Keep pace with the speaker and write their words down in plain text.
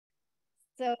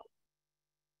So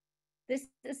this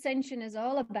ascension is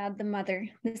all about the mother.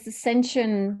 This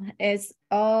ascension is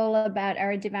all about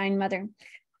our divine mother.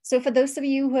 So for those of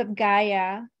you who have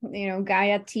Gaia,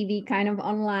 Gaia TV kind of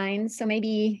online, so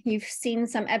maybe you've seen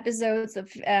some episodes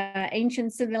of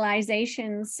ancient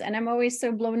civilizations, and I'm always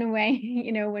so blown away,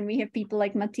 when we have people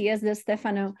like Matthias de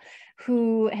Stefano,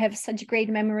 who have such great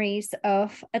memories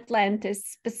of Atlantis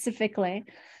specifically.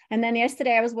 And then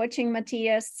yesterday I was watching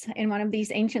Matthias in one of these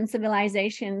ancient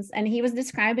civilizations, and he was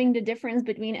describing the difference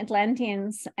between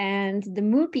Atlanteans and the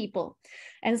Mu people.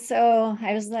 And so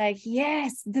I was like,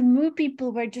 yes, the Mu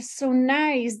people were just so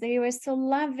nice. They were so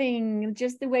loving,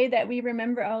 just the way that we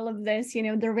remember all of this,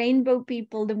 the rainbow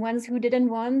people, the ones who didn't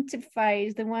want to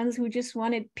fight, the ones who just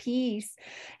wanted peace.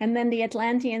 And then the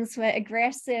Atlanteans were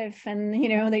aggressive and,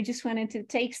 they just wanted to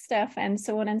take stuff and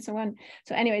so on and so on.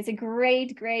 So anyway, it's a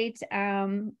great, great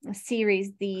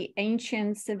series, The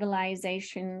Ancient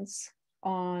Civilizations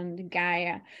on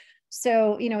Gaia.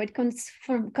 So, it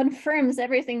confirms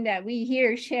everything that we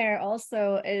here share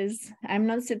also is, I'm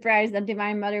not surprised that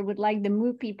Divine Mother would like the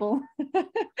Mu people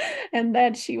and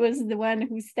that she was the one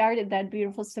who started that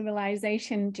beautiful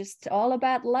civilization, just all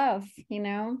about love,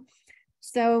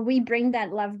 So we bring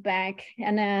that love back.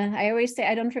 And I always say,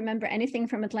 I don't remember anything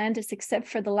from Atlantis except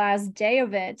for the last day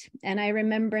of it. And I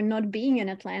remember not being an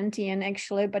Atlantean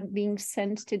actually, but being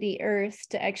sent to the earth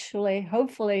to actually,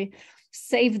 hopefully,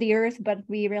 save the earth, but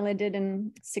we really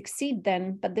didn't succeed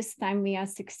then. But this time we are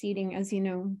succeeding, as you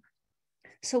know.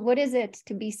 So what is it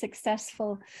to be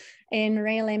successful in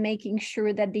really making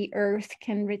sure that the earth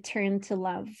can return to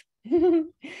love?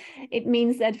 It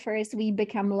means that first we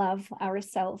become love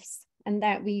ourselves, and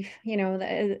that we've,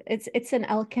 it's an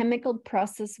alchemical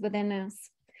process within us.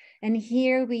 And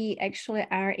here we actually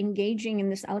are engaging in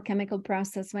this alchemical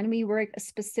process when we work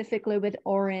specifically with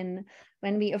Orin,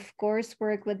 when we, of course,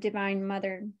 work with Divine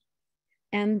Mother.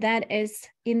 And that is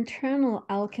internal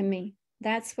alchemy.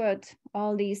 That's what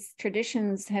all these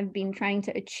traditions have been trying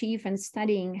to achieve and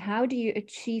studying. How do you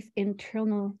achieve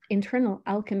internal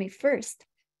alchemy first?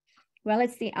 Well,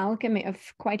 it's the alchemy of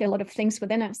quite a lot of things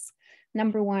within us.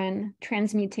 Number one,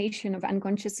 transmutation of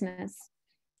unconsciousness,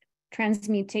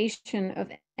 transmutation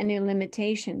of any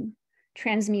limitation,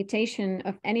 transmutation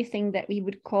of anything that we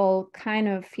would call kind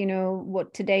of,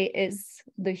 what today is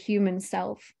the human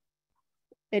self.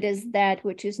 It is that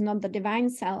which is not the divine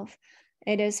self.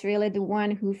 It is really the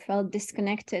one who felt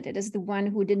disconnected. It is the one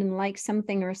who didn't like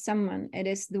something or someone. It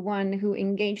is the one who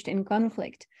engaged in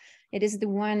conflict. It is the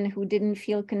one who didn't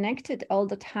feel connected all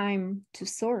the time to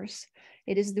source.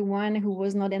 It is the one who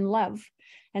was not in love.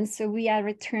 And so we are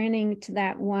returning to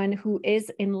that one who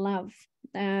is in love.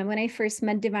 When I first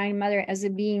met Divine Mother as a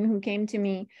being who came to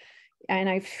me, and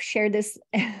I've shared this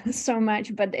so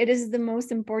much, but it is the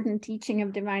most important teaching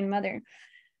of Divine Mother.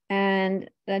 And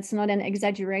that's not an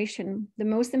exaggeration. The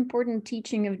most important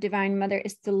teaching of Divine Mother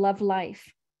is to love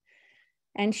life.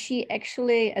 And she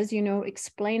actually, as you know,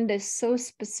 explained this so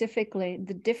specifically,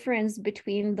 the difference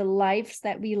between the lives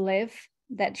that we live,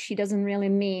 that she doesn't really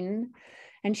mean.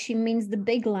 And she means the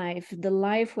big life, the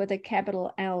life with a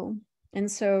capital L. And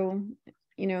so,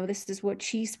 this is what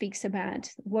she speaks about.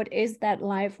 What is that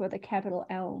life with a capital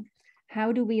L?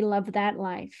 How do we love that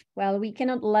life? Well, we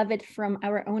cannot love it from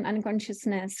our own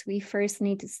unconsciousness. We first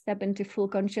need to step into full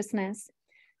consciousness.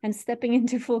 And stepping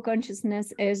into full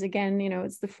consciousness is, again,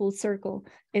 it's the full circle,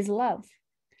 is love.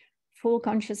 Full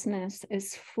consciousness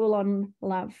is full on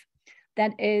love.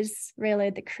 That is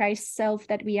really the Christ self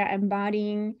that we are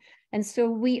embodying. And so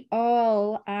we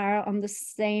all are on the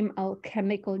same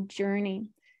alchemical journey.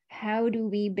 How do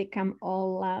we become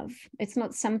all love? It's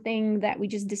not something that we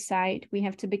just decide, we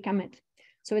have to become it.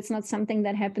 So it's not something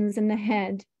that happens in the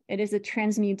head. It is a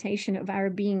transmutation of our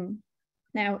being.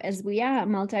 Now, as we are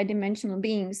multidimensional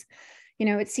beings,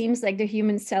 it seems like the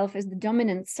human self is the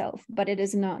dominant self, but it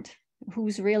is not.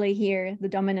 Who's really here? The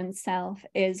dominant self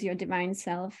is your divine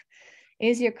self,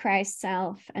 is your Christ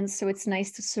self. And so it's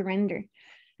nice to surrender.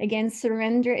 Again,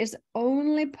 surrender is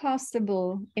only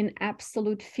possible in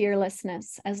absolute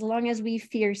fearlessness. As long as we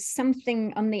fear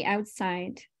something on the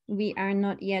outside, we are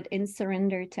not yet in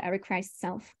surrender to our Christ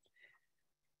self.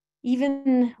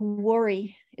 Even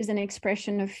worry is an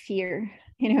expression of fear.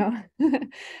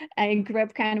 I grew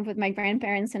up kind of with my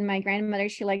grandparents, and my grandmother,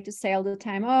 she liked to say all the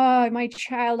time, "Oh, my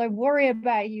child, I worry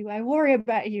about you. I worry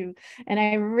about you." And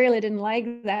I really didn't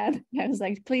like that. I was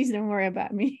like, please don't worry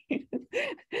about me.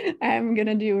 I'm going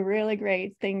to do really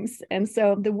great things. And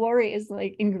so the worry is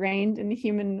like ingrained in the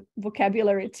human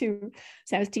vocabulary too.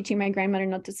 So I was teaching my grandmother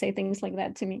not to say things like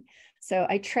that to me. So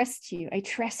I trust you, I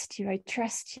trust you, I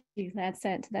trust you. That's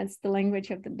it. That's the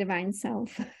language of the divine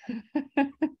self.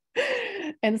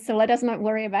 And so let us not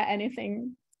worry about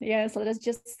anything. Yes, let us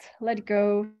just let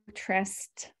go,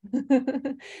 trust,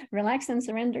 relax and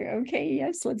surrender. Okay,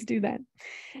 yes, let's do that.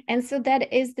 And so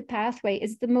that is the pathway.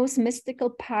 It's the most mystical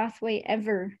pathway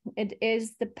ever. It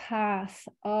is the path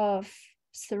of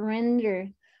surrender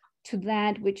to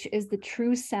that which is the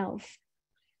true self.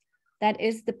 That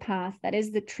is the path, that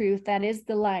is the truth, that is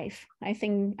the life. I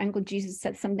think Uncle Jesus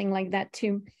said something like that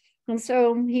too. And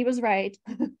so he was right.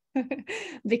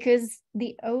 Because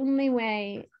the only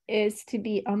way is to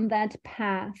be on that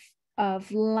path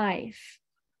of life.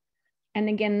 And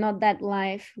again, not that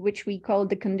life which we call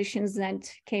the conditions that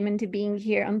came into being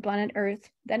here on planet Earth.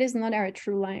 That is not our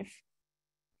true life.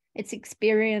 It's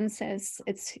experiences.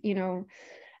 It's,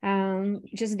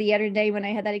 just the other day when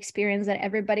I had that experience that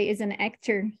everybody is an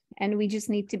actor and we just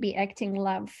need to be acting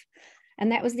love.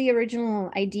 And that was the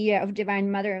original idea of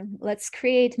Divine Mother. Let's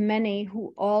create many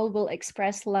who all will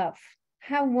express love.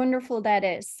 How wonderful that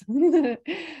is.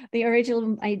 The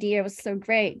original idea was so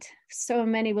great. So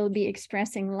many will be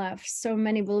expressing love. So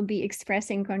many will be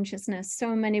expressing consciousness.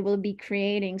 So many will be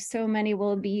creating. So many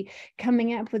will be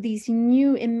coming up with these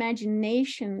new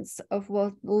imaginations of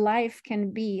what life can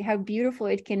be, how beautiful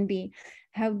it can be,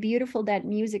 how beautiful that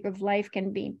music of life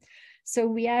can be. So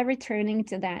we are returning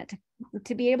to that.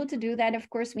 To be able to do that, of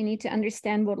course, we need to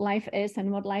understand what life is and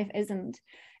what life isn't,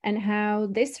 and how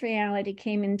this reality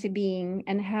came into being,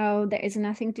 and how there is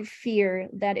nothing to fear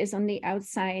that is on the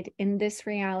outside in this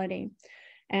reality.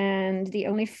 And the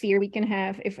only fear we can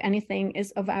have, if anything, is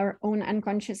of our own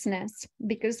unconsciousness,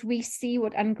 because we see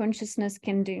what unconsciousness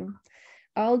can do.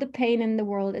 All the pain in the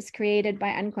world is created by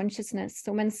unconsciousness.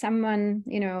 So when someone,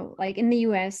 like in the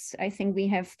US, I think we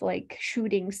have like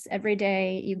shootings every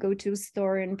day. You go to a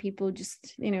store and people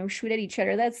just, shoot at each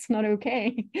other. That's not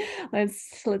okay.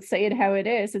 Let's say it how it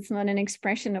is. It's not an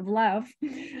expression of love.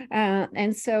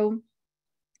 And so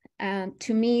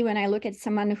to me, when I look at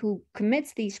someone who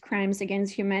commits these crimes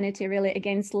against humanity, really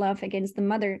against love, against the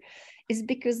mother, is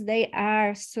because they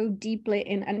are so deeply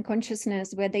in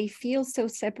unconsciousness, where they feel so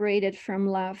separated from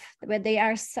love, where they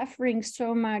are suffering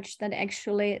so much that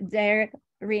actually their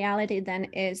reality then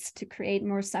is to create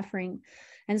more suffering.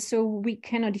 And so we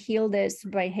cannot heal this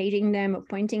by hating them or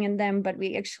pointing at them, but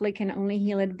we actually can only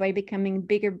heal it by becoming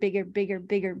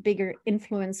bigger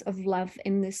influence of love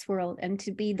in this world, and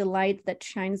to be the light that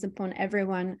shines upon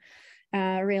everyone,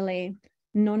 really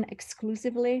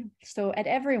non-exclusively. So at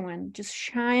everyone, just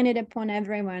shine it upon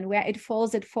everyone. Where it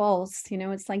falls,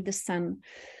 it's like the sun.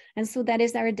 And so that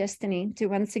is our destiny, to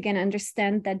once again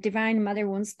understand that Divine Mother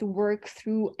wants to work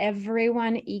through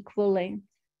everyone equally.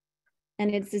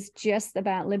 And it's just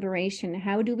about liberation.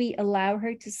 How do we allow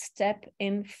her to step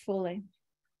in fully?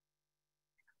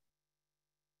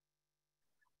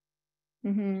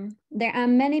 There are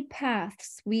many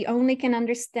paths. We only can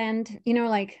understand,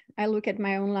 like I look at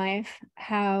my own life,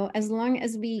 how as long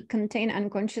as we contain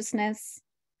unconsciousness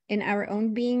in our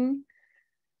own being,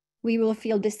 we will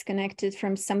feel disconnected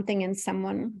from something and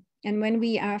someone. And when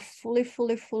we are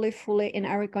fully in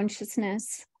our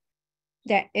consciousness,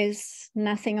 there is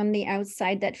nothing on the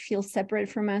outside that feels separate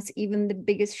from us, even the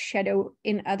biggest shadow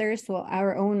in others, or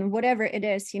our own, whatever it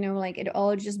is, like it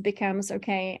all just becomes,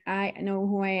 okay, I know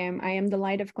who I am. I am the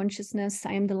light of consciousness.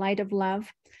 I am the light of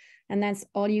love. And that's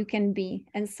all you can be.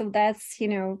 And so that's,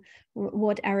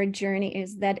 what our journey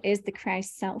is. That is the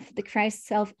Christ self. The Christ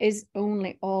self is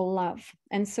only all love.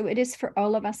 And so it is for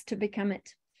all of us to become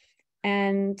it.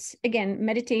 And again,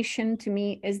 meditation to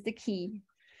me is the key.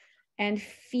 And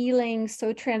feeling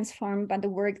so transformed by the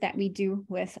work that we do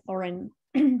with Oren.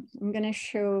 I'm going to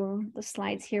show the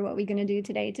slides here, what we're going to do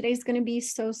today. Today's going to be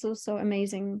so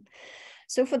amazing.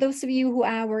 So for those of you who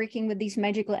are working with these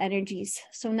magical energies,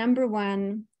 so number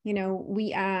one,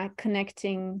 we are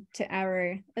connecting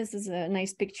to this is a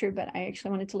nice picture, but I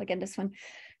actually wanted to look at this one.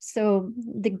 So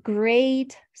the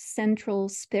great central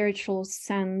spiritual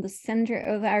sun, the center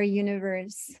of our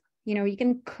universe, you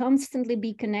can constantly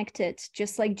be connected,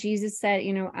 just like Jesus said,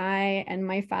 I and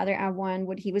my Father are one.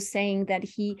 What he was saying, that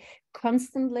he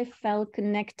constantly felt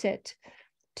connected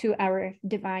to our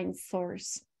divine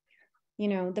source.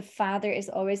 The Father is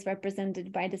always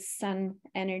represented by the sun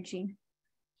energy.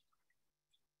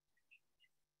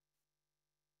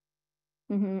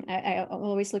 I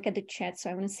always look at the chat, so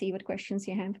I want to see what questions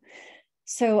you have.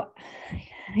 So,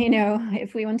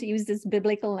 if we want to use this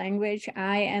biblical language,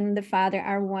 I and the Father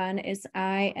are one, is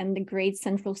I and the great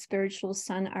central spiritual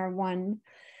sun are one.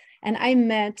 And I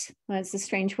met, well, it's a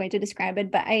strange way to describe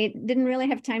it, but I didn't really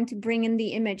have time to bring in the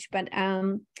image, but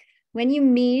when you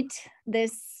meet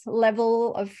this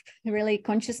level of really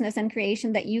consciousness and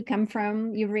creation that you come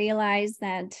from, you realize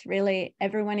that really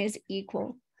everyone is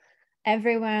equal.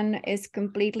 Everyone is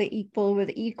completely equal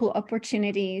with equal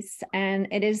opportunities. And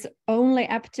it is only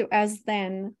up to us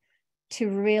then to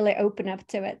really open up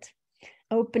to it.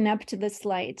 Open up to this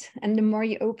light. And the more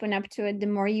you open up to it, the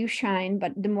more you shine.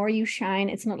 But the more you shine,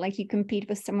 it's not like you compete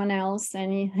with someone else,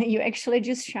 and you actually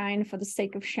just shine for the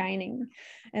sake of shining.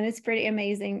 And it's pretty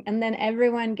amazing. And then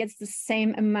everyone gets the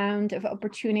same amount of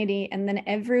opportunity. And then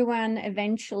everyone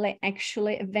eventually,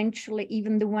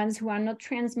 even the ones who are not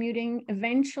transmuting,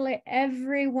 eventually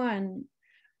everyone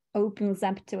opens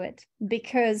up to it.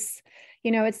 Because,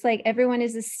 it's like everyone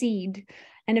is a seed.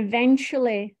 And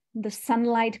eventually the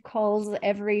sunlight calls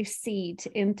every seed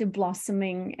into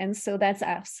blossoming. And so that's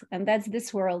us, and that's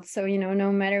this world. So, no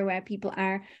matter where people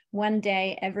are, one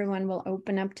day everyone will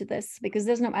open up to this, because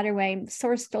there's no other way.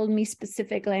 Source told me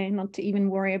specifically not to even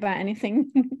worry about anything.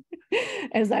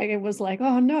 As I was like,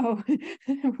 oh no,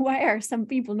 why are some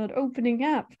people not opening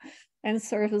up? And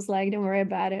Source was like, don't worry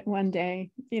about it, one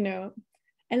day,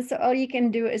 And so all you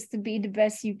can do is to be the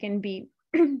best you can be.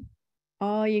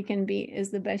 All you can be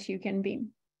is the best you can be.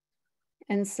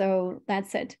 And so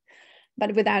that's it.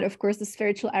 But without, of course, the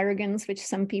spiritual arrogance, which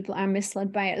some people are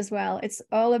misled by as well. It's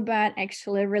all about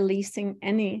actually releasing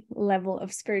any level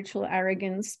of spiritual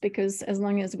arrogance, because as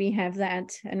long as we have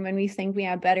that, and when we think we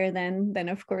are better than, then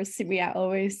of course we are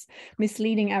always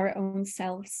misleading our own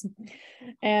selves.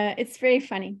 It's very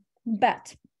funny.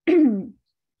 But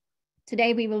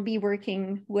today we will be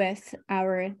working with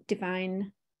our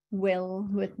divine will,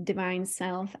 with divine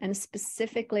self, and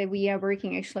specifically we are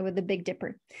working actually with the Big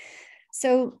Dipper.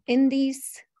 So in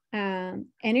these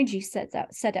energy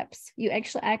setups, you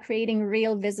actually are creating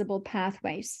real visible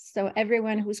pathways. So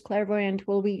everyone who's clairvoyant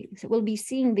will be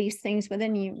seeing these things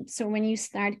within you. So when you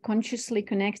start consciously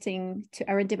connecting to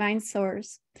our divine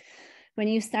source, when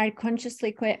you start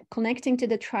consciously connecting to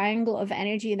the triangle of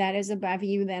energy that is above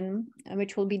you, then,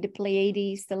 which will be the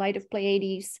Pleiades, the light of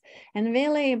Pleiades, and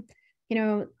really,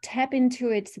 tap into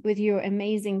it with your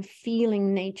amazing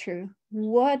feeling nature.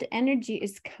 What energy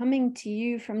is coming to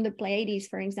you from the Pleiades,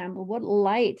 for example? What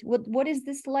light? What is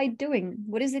this light doing?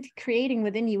 What is it creating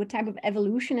within you? What type of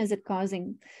evolution is it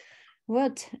causing?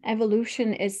 What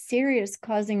evolution is Sirius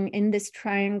causing in this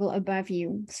triangle above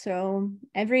you? So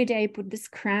every day put this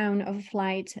crown of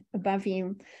light above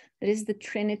you. That is the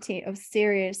trinity of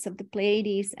Sirius, of the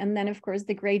Pleiades, and then of course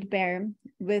the Great Bear,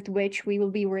 with which we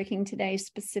will be working today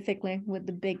specifically with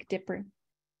the Big Dipper.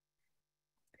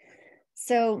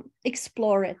 So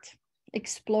explore it,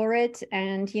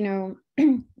 and the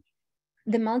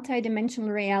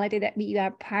multidimensional reality that we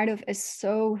are part of is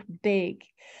so big.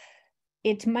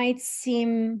 It might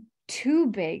seem too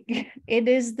big. It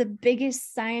is the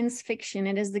biggest science fiction.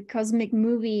 It is the cosmic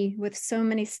movie with so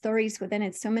many stories within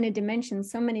it, so many dimensions,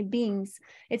 so many beings.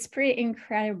 It's pretty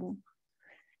incredible.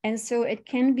 And so it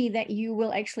can be that you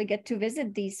will actually get to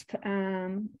visit these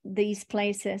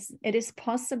places. It is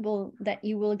possible that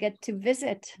you will get to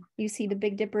visit. You see, the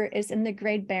Big Dipper is in the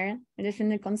Great Bear. It is in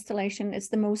the constellation. It's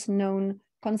the most known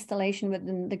constellation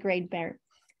within the Great Bear.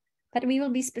 But we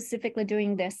will be specifically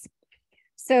doing this.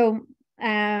 So,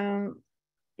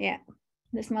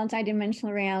 this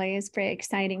multidimensional reality is pretty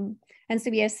exciting. And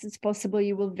so, yes, it's possible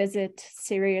you will visit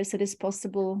Sirius. It is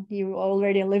possible you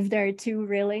already live there too,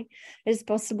 really. It is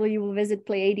possible you will visit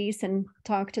Pleiades and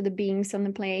talk to the beings on the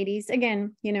Pleiades.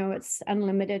 Again, it's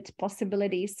unlimited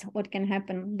possibilities, what can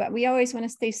happen. But we always want to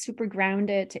stay super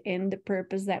grounded in the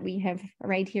purpose that we have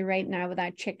right here, right now,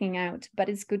 without checking out. But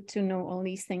it's good to know all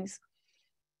these things.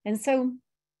 And so,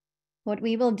 what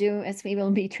we will do is we will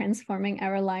be transforming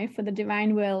our life with the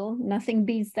divine will. Nothing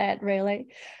beats that, really.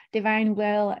 Divine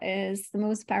will is the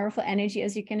most powerful energy,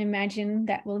 as you can imagine,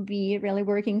 that will be really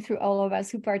working through all of us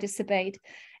who participate.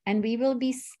 And we will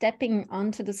be stepping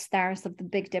onto the stars of the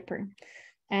Big Dipper.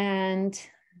 And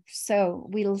so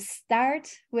we'll start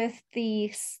with the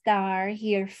star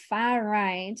here far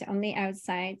right on the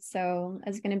outside. So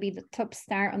it's going to be the top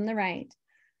star on the right.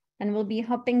 And we'll be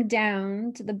hopping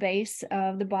down to the base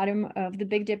of the bottom of the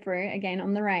Big Dipper, again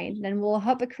on the right. Then we'll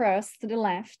hop across to the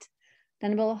left.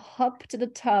 Then we'll hop to the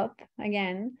top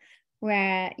again,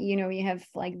 where, you have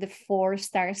like the 4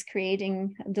 stars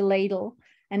creating the ladle.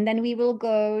 And then we will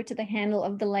go to the handle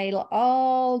of the ladle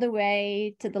all the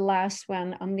way to the last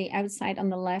one on the outside on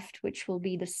the left, which will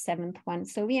be the 7th one.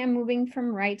 So we are moving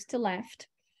from right to left,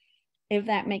 if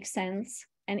that makes sense.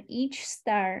 And each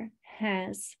star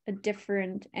has a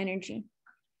different energy.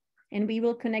 and we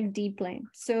will connect deeply.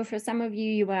 So for some of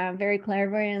you, you are very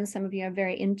clairvoyant, some of you are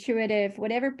very intuitive.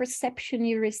 Whatever perception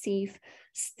you receive,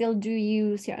 still do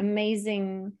use your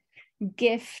amazing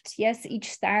gift. Yes, each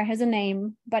star has a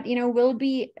name, but we'll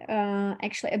be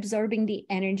actually absorbing the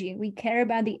energy. We care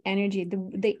about the energy,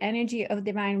 the energy of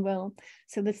divine will.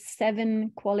 So the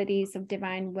 7 qualities of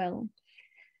divine will.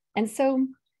 And so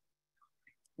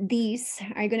these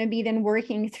are going to be then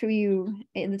working through you.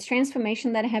 The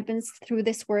transformation that happens through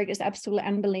this work is absolutely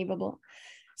unbelievable.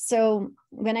 So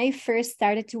when I first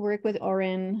started to work with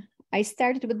Oren, I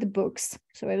started with the books.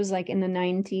 So it was like in the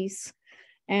 90s.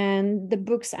 And the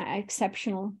books are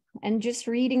exceptional. And just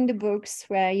reading the books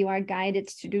where you are guided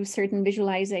to do certain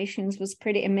visualizations was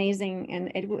pretty amazing.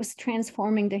 And it was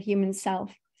transforming the human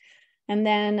self. And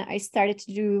then I started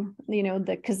to do,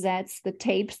 the cassettes, the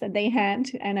tapes that they had.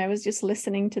 And I was just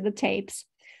listening to the tapes.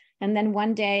 And then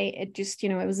one day it just,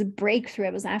 it was a breakthrough.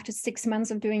 It was after 6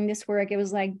 months of doing this work. It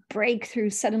was like breakthrough.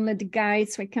 Suddenly the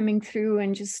guides were coming through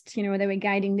and just, they were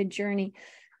guiding the journey.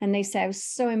 And they said it was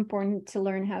so important to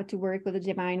learn how to work with the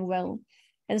divine will.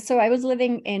 And so I was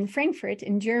living in Frankfurt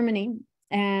in Germany,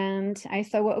 and I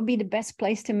thought, what would be the best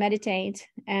place to meditate?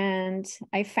 And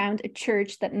I found a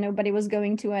church that nobody was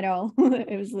going to at all.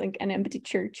 It was like an empty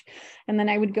church. And then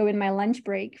I would go in my lunch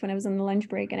break, when I was on the lunch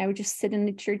break, and I would just sit in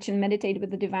the church and meditate with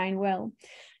the divine will.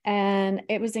 And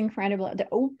it was incredible. The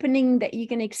opening that you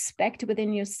can expect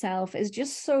within yourself is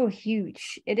just so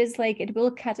huge. It is like it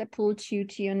will catapult you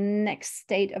to your next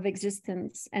state of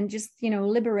existence. And just,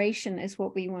 liberation is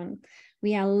what we want.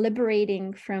 We are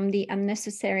liberating from the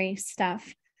unnecessary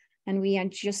stuff. And we are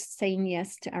just saying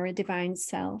yes to our divine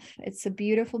self. It's a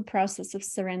beautiful process of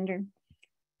surrender.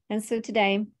 And so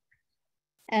today,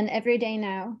 and every day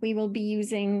now, we will be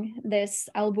using this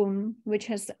album, which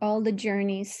has all the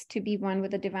journeys to be one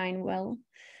with the divine will.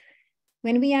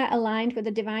 When we are aligned with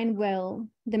the divine will,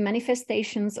 the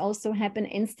manifestations also happen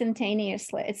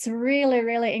instantaneously. It's really,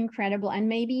 really incredible. And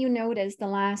maybe you noticed the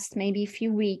last maybe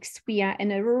few weeks, we are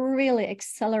in a really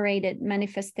accelerated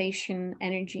manifestation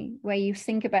energy, where you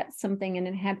think about something and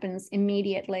it happens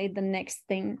immediately, the next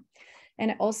thing.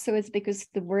 And also it's because of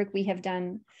the work we have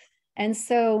done. And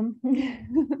so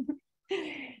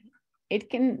it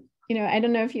can, I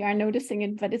don't know if you are noticing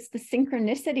it, but it's the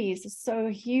synchronicities is so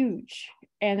huge.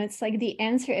 And it's like the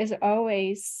answer is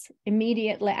always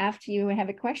immediately after you have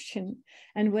a question,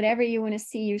 and whatever you want to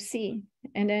see, you see.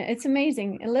 And it's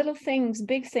amazing. Little things,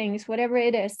 big things, whatever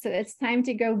it is. So it's time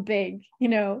to go big,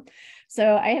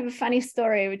 So I have a funny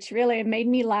story, which really made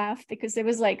me laugh, because it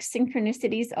was like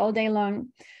synchronicities all day long.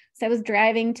 So I was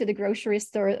driving to the grocery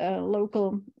store,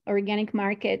 local organic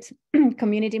market,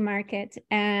 community market.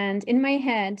 And in my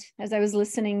head, as I was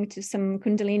listening to some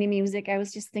Kundalini music, I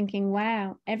was just thinking,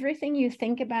 wow, everything you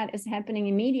think about is happening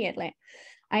immediately.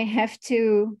 I have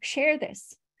to share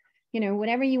this.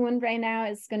 Whatever you want right now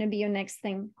is going to be your next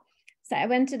thing. So I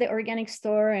went to the organic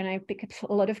store and I picked up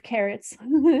a lot of carrots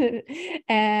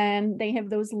and they have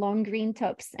those long green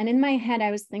tops. And in my head,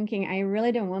 I was thinking, I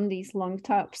really don't want these long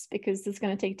tops because it's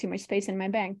going to take too much space in my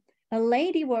bag. A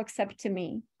lady walks up to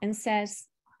me and says,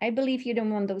 I believe you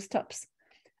don't want those tops.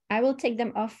 I will take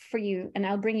them off for you and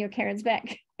I'll bring your carrots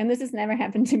back. And this has never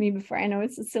happened to me before. I know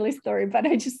it's a silly story, but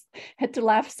I just had to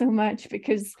laugh so much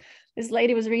because this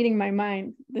lady was reading my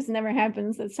mind. This never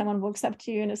happens, that someone walks up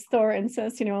to you in a store and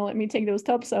says, let me take those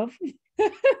tops off.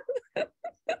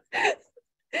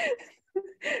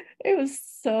 It was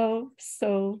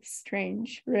so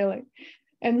strange, really.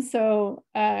 And so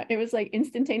it was like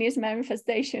instantaneous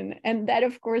manifestation. And that,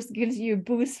 of course, gives you a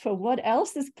boost for what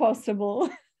else is possible.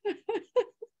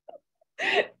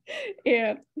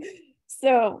 Yeah.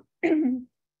 So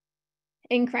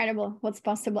incredible what's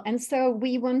possible. And so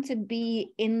we want to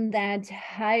be in that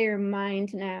higher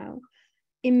mind now.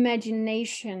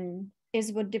 Imagination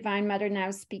is what Divine Mother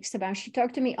now speaks about. She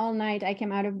talked to me all night. I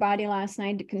came out of body last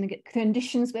night. The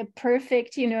conditions were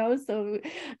perfect, so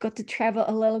got to travel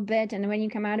a little bit. And when you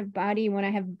come out of body, you want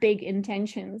to have big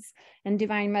intentions. And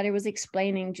Divine Mother was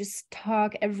explaining, just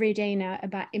talk every day now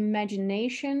about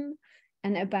imagination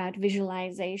and about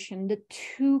visualization. The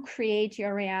two create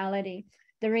your reality.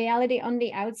 The reality on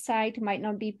the outside might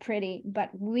not be pretty, but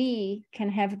we can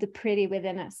have the pretty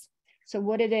within us. So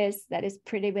what it is that is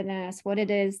pretty within us, what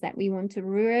it is that we want to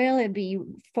really be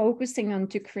focusing on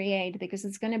to create, because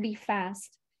it's going to be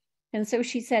fast. And so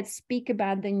she said, speak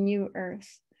about the new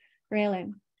earth, really.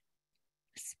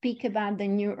 Speak about the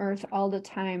new earth all the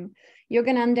time.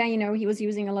 Yogananda, he was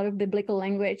using a lot of biblical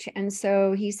language. And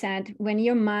so he said, when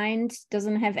your mind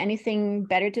doesn't have anything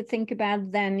better to think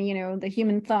about than, the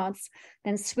human thoughts,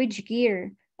 then switch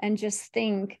gear and just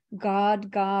think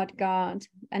God, God, God.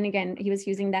 And again, he was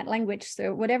using that language.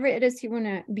 So whatever it is you want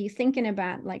to be thinking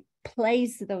about, like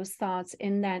place those thoughts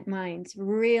in that mind,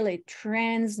 really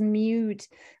transmute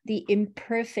the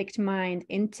imperfect mind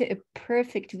into a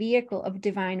perfect vehicle of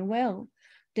divine will.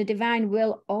 The divine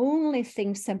will only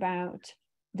thinks about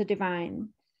the divine.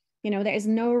 There is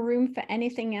no room for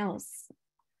anything else.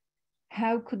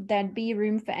 How could that be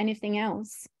room for anything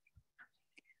else?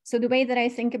 So the way that I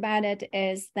think about it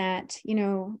is that,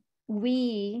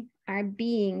 we are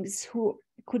beings who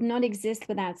could not exist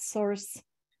without source.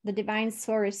 The divine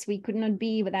source, we could not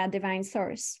be without divine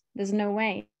source. There's no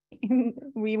way.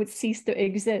 We would cease to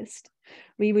exist.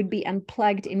 We would be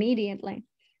unplugged immediately.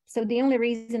 So the only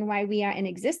reason why we are in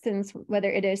existence, whether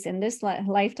it is in this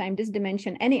lifetime, this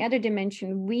dimension, any other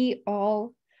dimension, we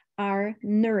all are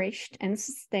nourished and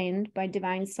sustained by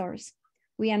divine source.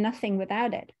 We are nothing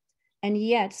without it. And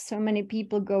yet so many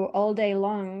people go all day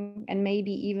long and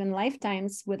maybe even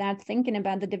lifetimes without thinking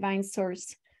about the divine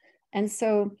source. And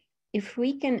so if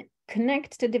we can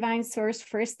connect to divine source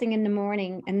first thing in the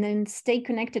morning and then stay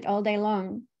connected all day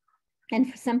long, and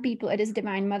for some people it is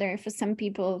divine mother, for some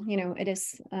people, it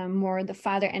is more the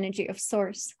father energy of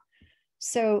source.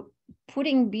 So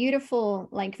putting beautiful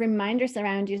like reminders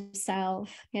around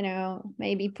yourself,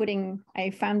 maybe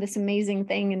I found this amazing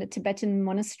thing in a Tibetan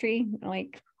monastery,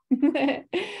 like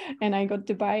and I got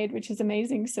to buy it, which is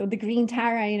amazing. So the green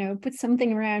Tara, put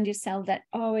something around yourself that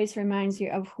always reminds you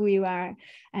of who you are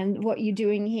and what you're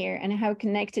doing here and how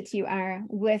connected you are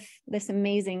with this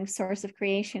amazing source of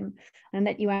creation, and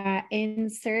that you are in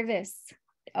service,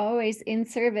 always in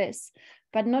service.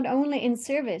 But not only in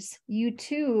service, you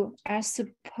too are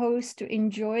supposed to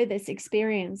enjoy this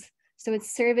experience. So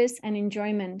it's service and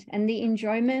enjoyment, and the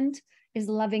enjoyment is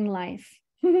loving life.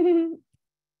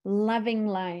 Loving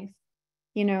life,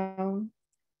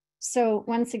 So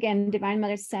once again, Divine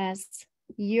Mother says,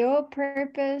 your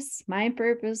purpose, my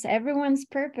purpose, everyone's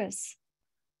purpose,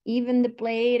 even the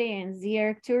Pleiadians, the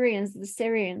Arcturians, the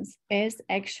Syrians, is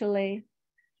actually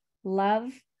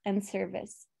love and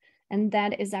service. And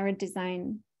that is our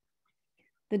design.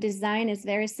 The design is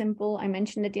very simple. I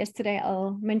mentioned it yesterday.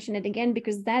 I'll mention it again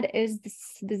because that is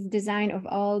this design of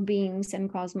all beings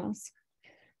and cosmos.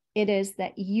 It is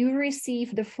that you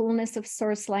receive the fullness of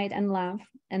source light and love,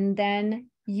 and then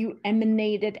you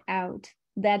emanate it out.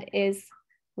 That is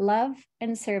love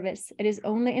and service. It is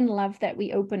only in love that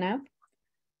we open up,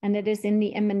 and it is in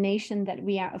the emanation that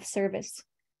we are of service.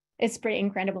 It's pretty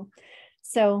incredible.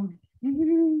 So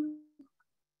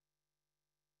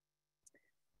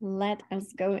let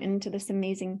us go into this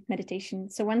amazing meditation.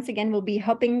 So once again, we'll be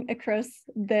hopping across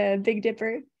the Big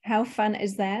Dipper. How fun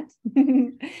is that?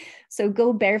 So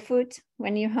go barefoot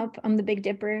when you hop on the Big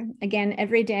Dipper. Again,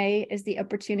 every day is the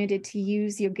opportunity to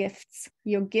use your gifts.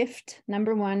 Your gift,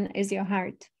 number one, is your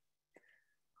heart.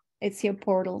 It's your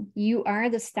portal. You are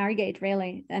the Stargate,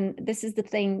 really. And this is the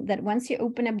thing, that once you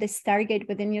open up this Stargate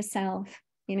within yourself,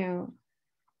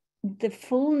 the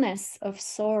fullness of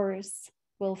source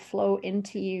will flow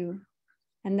into you,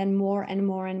 and then more and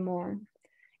more and more.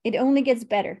 It only gets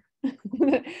better.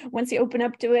 Once you open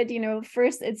up to it,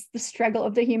 first it's the struggle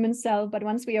of the human self, but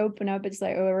once we open up, it's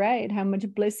like, all right, how much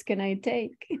bliss can I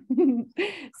take?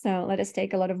 So let us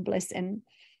take a lot of bliss in.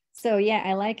 So yeah,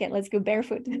 I like it. Let's go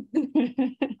barefoot.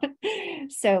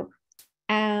 So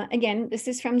again, this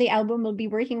is from the album. We'll be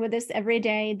working with this every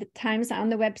day. The times are on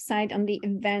the website, on the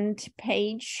event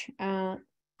page.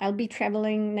 I'll be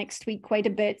traveling next week quite a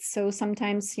bit. So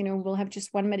sometimes, we'll have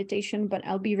just one meditation, but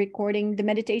I'll be recording. The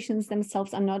meditations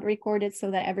themselves are not recorded, so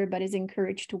that everybody's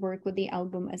encouraged to work with the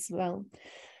album as well.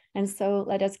 And so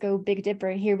let us go Big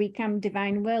Dipper. Here we come,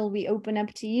 Divine Will. We open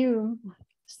up to you.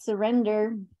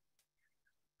 Surrender.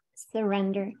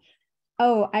 Surrender.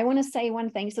 Oh, I want to say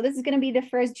one thing. So this is going to be the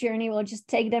first journey. We'll just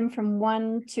take them from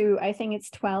 1 to, I think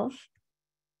it's 12.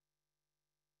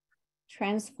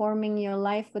 Transforming your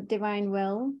life with divine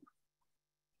will.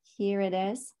 Here it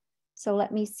is. So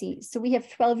let me see. So we have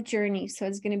 12 journeys. So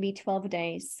it's going to be 12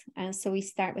 days. And so we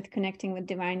start with connecting with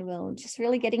divine will, just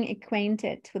really getting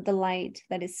acquainted with the light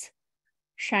that is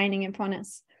shining upon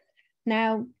us.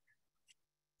 Now,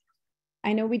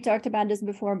 I know we talked about this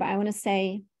before, but I want to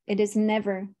say it is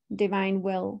never divine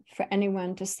will for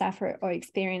anyone to suffer or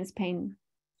experience pain.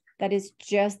 That is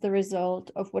just the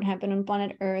result of what happened on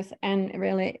planet Earth and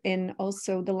really in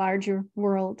also the larger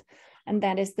world. And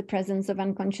that is the presence of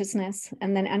unconsciousness.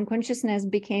 And then unconsciousness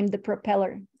became the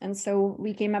propeller. And so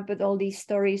we came up with all these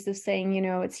stories of saying,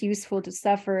 it's useful to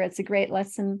suffer. It's a great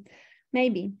lesson,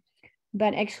 maybe.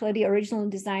 But actually the original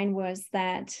design was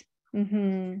that,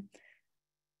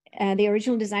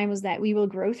 we will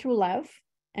grow through love.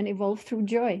 and evolve through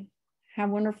joy. How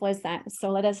wonderful is that? So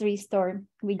let us restore.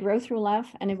 We grow through love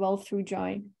and evolve through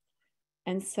joy.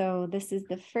 And so this is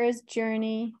the first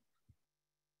journey.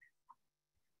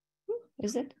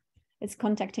 Is it? It's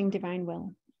contacting divine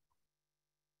will.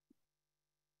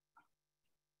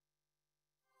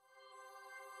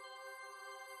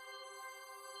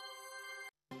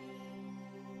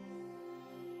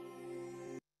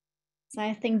 So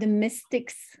I think the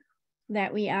mystics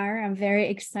that we are, I'm very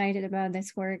excited about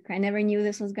this work. I never knew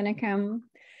this was going to come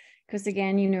because,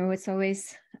 again, you know, it's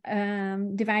always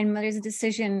Divine Mother's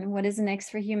decision. What is next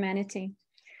for humanity?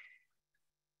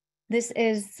 This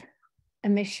is a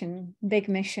mission, big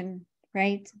mission,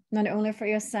 right? Not only for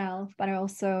yourself, but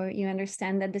also you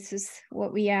understand that this is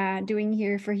what we are doing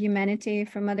here for humanity,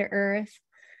 for Mother Earth,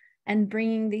 and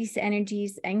bringing these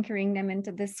energies, anchoring them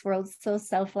into this world so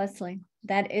selflessly.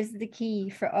 That is the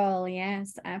key for all.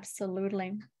 Yes,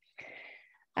 absolutely.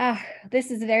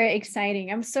 This is very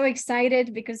exciting. I'm so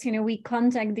excited because, you know, we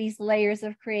contact these layers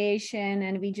of creation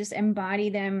and we just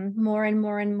embody them more and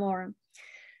more and more.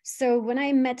 So when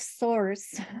I met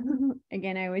Source,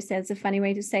 again, I always say it's a funny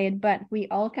way to say it, but we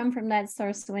all come from that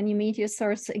source. So when you meet your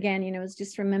source again, you know, it's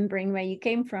just remembering where you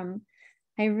came from.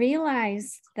 I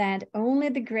realized that only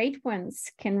the great ones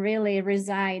can really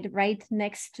reside right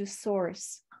next to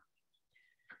Source.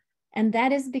 And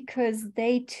that is because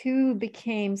they too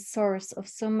became source of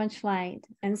so much light.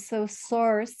 And so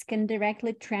Source can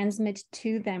directly transmit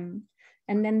to them.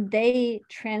 And then they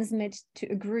transmit to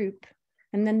a group.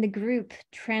 And then the group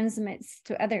transmits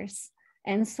to others.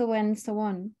 And so on and so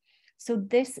on. So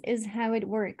this is how it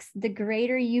works. The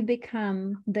greater you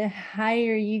become, the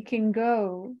higher you can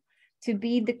go to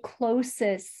be the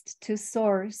closest to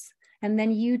Source. And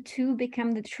then you too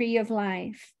become the tree of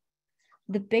life.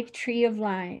 The big tree of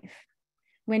life.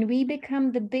 When we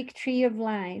become the big tree of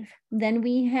life, then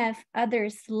we have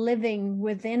others living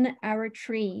within our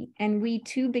tree, and we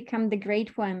too become the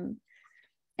great one.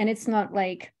 And it's not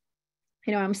like,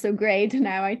 you know, I'm so great,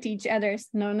 now I teach others.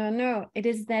 No, no, no. It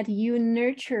is that you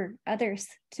nurture others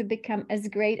to become as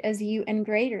great as you and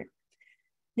greater.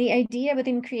 The idea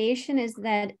within creation is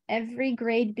that every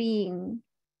great being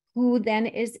who then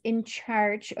is in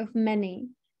charge of many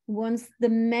wants the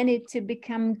many to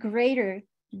become greater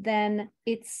than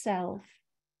itself.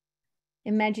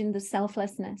 Imagine the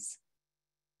selflessness.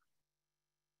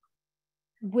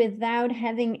 Without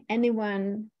having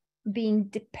anyone being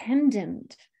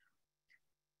dependent,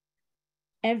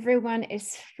 everyone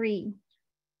is free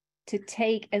to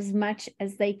take as much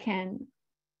as they can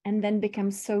and then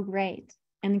become so great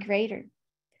and greater.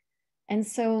 And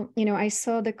so, you know, I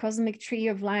saw the cosmic tree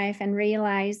of life and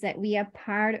realized that we are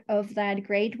part of that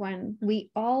great one. We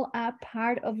all are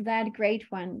part of that great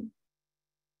one.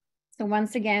 So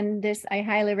once again, this I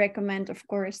highly recommend, of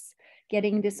course,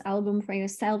 getting this album for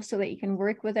yourself so that you can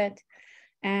work with it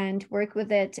and work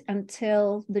with it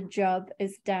until the job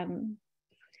is done.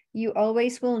 You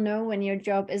always will know when your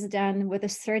job is done with a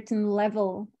certain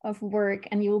level of work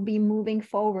and you will be moving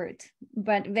forward.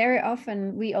 But very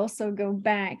often we also go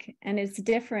back and it's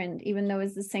different, even though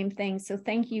it's the same thing. So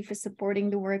thank you for supporting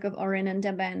the work of Oren and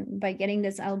Daben by getting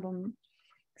this album.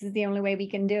 This is the only way we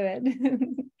can do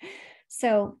it.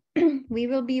 So we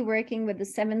will be working with the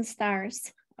 7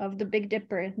 stars of the Big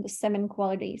Dipper, the 7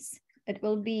 qualities. It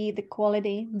will be the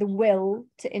quality, the will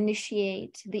to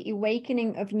initiate the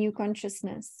awakening of new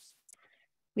consciousness.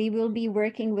 We will be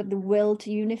working with the will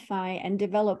to unify and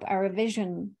develop our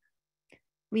vision.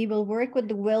 We will work with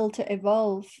the will to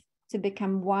evolve, to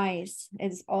become wise.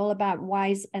 It's all about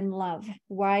wise and love,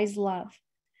 wise love.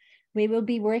 We will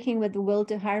be working with the will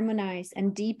to harmonize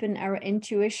and deepen our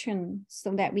intuition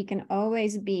so that we can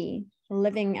always be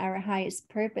living our highest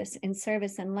purpose in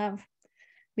service and love.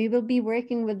 We will be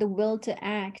working with the will to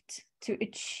act, to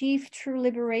achieve true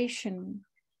liberation.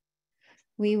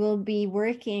 We will be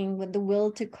working with the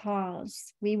will to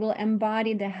cause. We will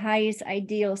embody the highest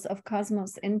ideals of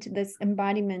cosmos into this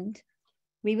embodiment.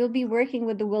 We will be working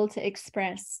with the will to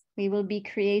express. We will be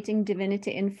creating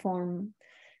divinity in form.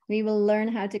 We will learn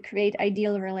how to create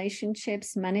ideal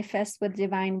relationships, manifest with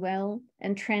divine will,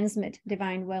 and transmit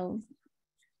divine will.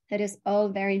 That is all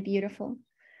very beautiful.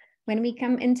 When we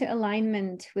come into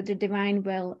alignment with the divine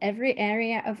will, every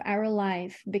area of our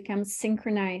life becomes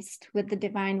synchronized with the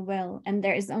divine will, and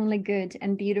there is only good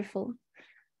and beautiful.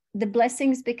 The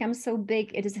blessings become so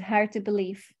big, it is hard to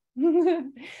believe.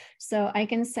 So I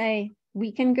can say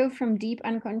we can go from deep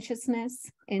unconsciousness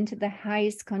into the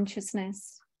highest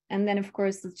consciousness. And then, of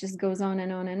course, it just goes on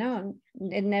and on and on.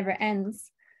 It never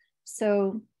ends.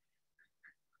 So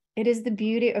It is the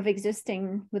beauty of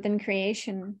existing within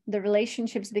creation. The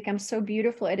relationships become so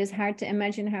beautiful. It is hard to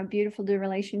imagine how beautiful the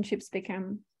relationships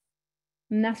become.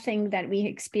 Nothing that we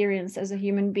experience as a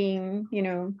human being, you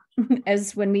know,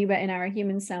 as when we were in our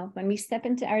human self. When we step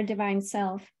into our divine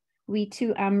self, we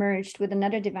too are merged with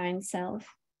another divine self.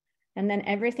 And then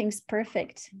everything's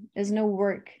perfect. There's no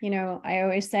work. You know, I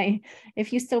always say,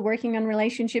 if you're still working on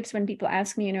relationships, when people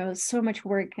ask me, you know, so much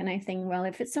work. And I think, well,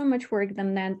 if it's so much work,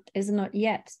 then that is not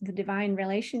yet the divine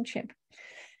relationship.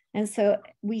 And so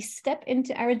we step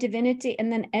into our divinity, and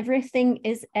then everything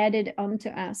is added onto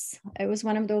us. It was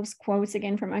one of those quotes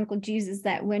again from Uncle Jesus,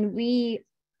 that when we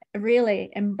really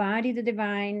embody the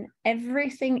divine,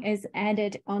 everything is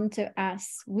added onto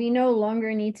us. We no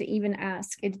longer need to even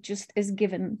ask. It just is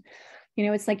given. You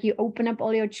know, it's like you open up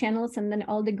all your channels and then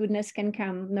all the goodness can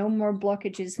come. No more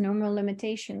blockages, no more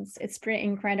limitations. It's pretty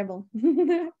incredible.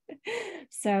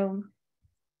 So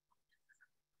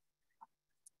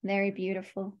very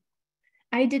beautiful.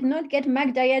 I did not get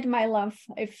Magda yet, my love,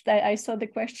 if that I saw the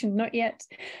question, not yet.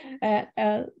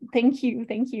 Thank you.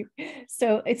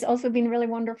 So it's also been really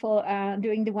wonderful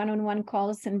doing the one-on-one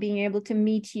calls and being able to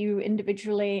meet you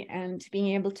individually and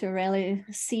being able to really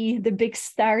see the big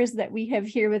stars that we have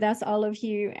here with us, all of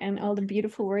you, and all the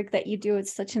beautiful work that you do.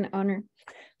 It's such an honor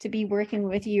to be working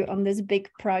with you on this big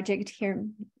project here.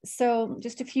 So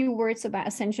just a few words about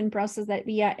ascension process that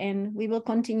we are in. We will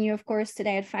continue, of course,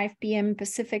 today at 5 p.m.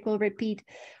 Pacific will repeat.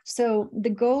 So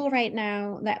the goal right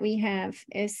now that we have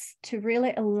is to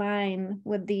really align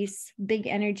with these big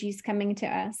energies coming to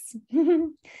us.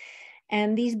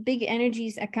 And these big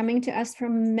energies are coming to us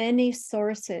from many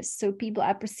sources. So people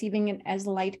are perceiving it as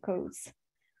light codes.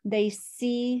 They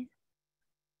see,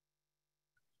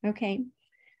 okay,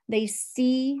 they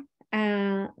see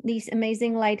these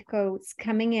amazing light codes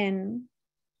coming in.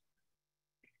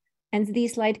 And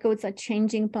these light codes are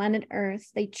changing planet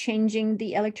Earth. They're changing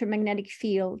the electromagnetic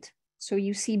field. So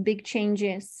you see big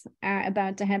changes are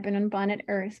about to happen on planet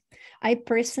Earth. I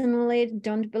personally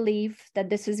don't believe that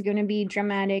this is going to be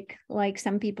dramatic like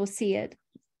some people see it.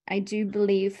 I do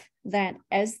believe that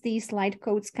as these light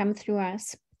codes come through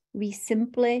us, we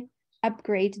simply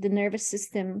upgrade the nervous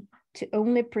system to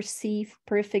only perceive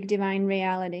perfect divine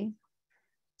reality.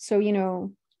 So, you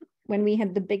know, when we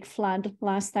had the big flood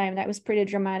last time, that was pretty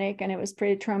dramatic and it was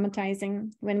pretty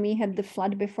traumatizing. When we had the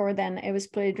flood before then, it was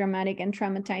pretty dramatic and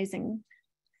traumatizing.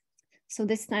 So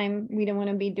this time we don't want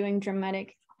to be doing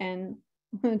dramatic and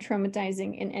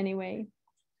traumatizing in any way.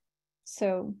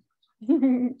 So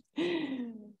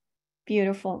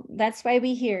beautiful. That's why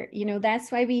we here, you know,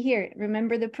 that's why we here.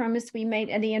 Remember the promise we made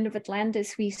at the end of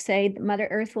Atlantis? We say Mother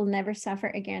Earth will never suffer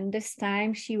again. This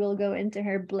time she will go into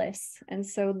her bliss. And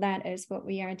so that is what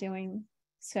we are doing.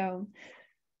 So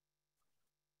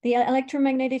the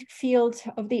electromagnetic field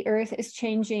of the Earth is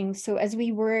changing. So as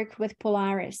we work with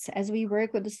Polaris, as we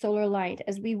work with the solar light,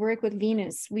 as we work with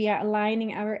Venus, we are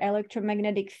aligning our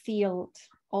electromagnetic field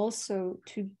also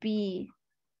to be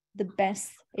the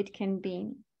best it can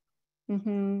be.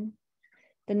 The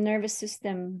nervous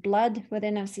system, blood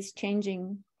within us is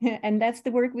changing. And that's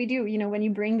the work we do. You know, when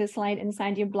you bring this light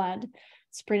inside your blood,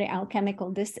 it's pretty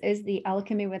alchemical. This is the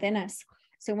alchemy within us.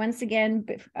 So once again,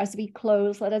 as we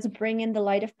close, let us bring in the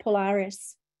light of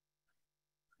Polaris,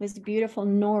 this beautiful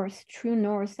north, true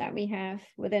north that we have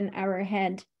within our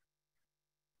head.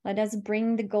 Let us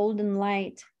bring the golden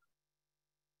light.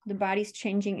 The body's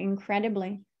changing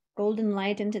incredibly. Golden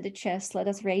light into the chest. Let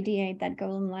us radiate that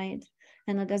golden light.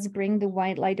 And let us bring the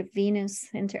white light of Venus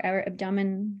into our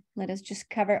abdomen. Let us just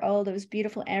cover all those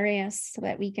beautiful areas so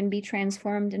that we can be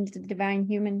transformed into the divine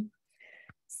human.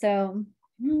 So,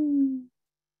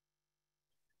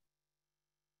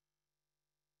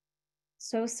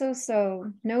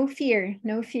 no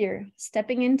fear.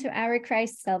 Stepping into our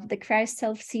Christ self. The Christ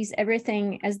self sees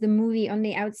everything as the movie on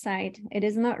the outside. It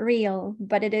is not real,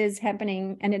 but it is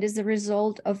happening, and it is a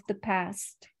result of the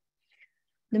past.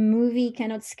 The movie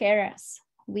cannot scare us.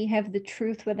 We have the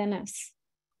truth within us.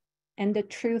 And the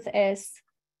truth is,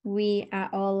 we are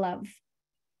all love.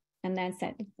 And that's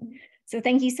it. So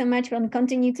thank you so much. We'll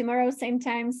continue tomorrow, same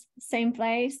times, same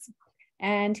place.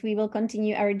 And we will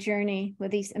continue our journey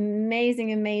with these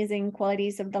amazing, amazing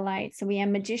qualities of the light. So we are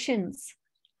magicians.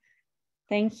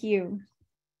 Thank you.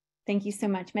 Thank you so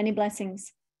much. Many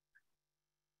blessings.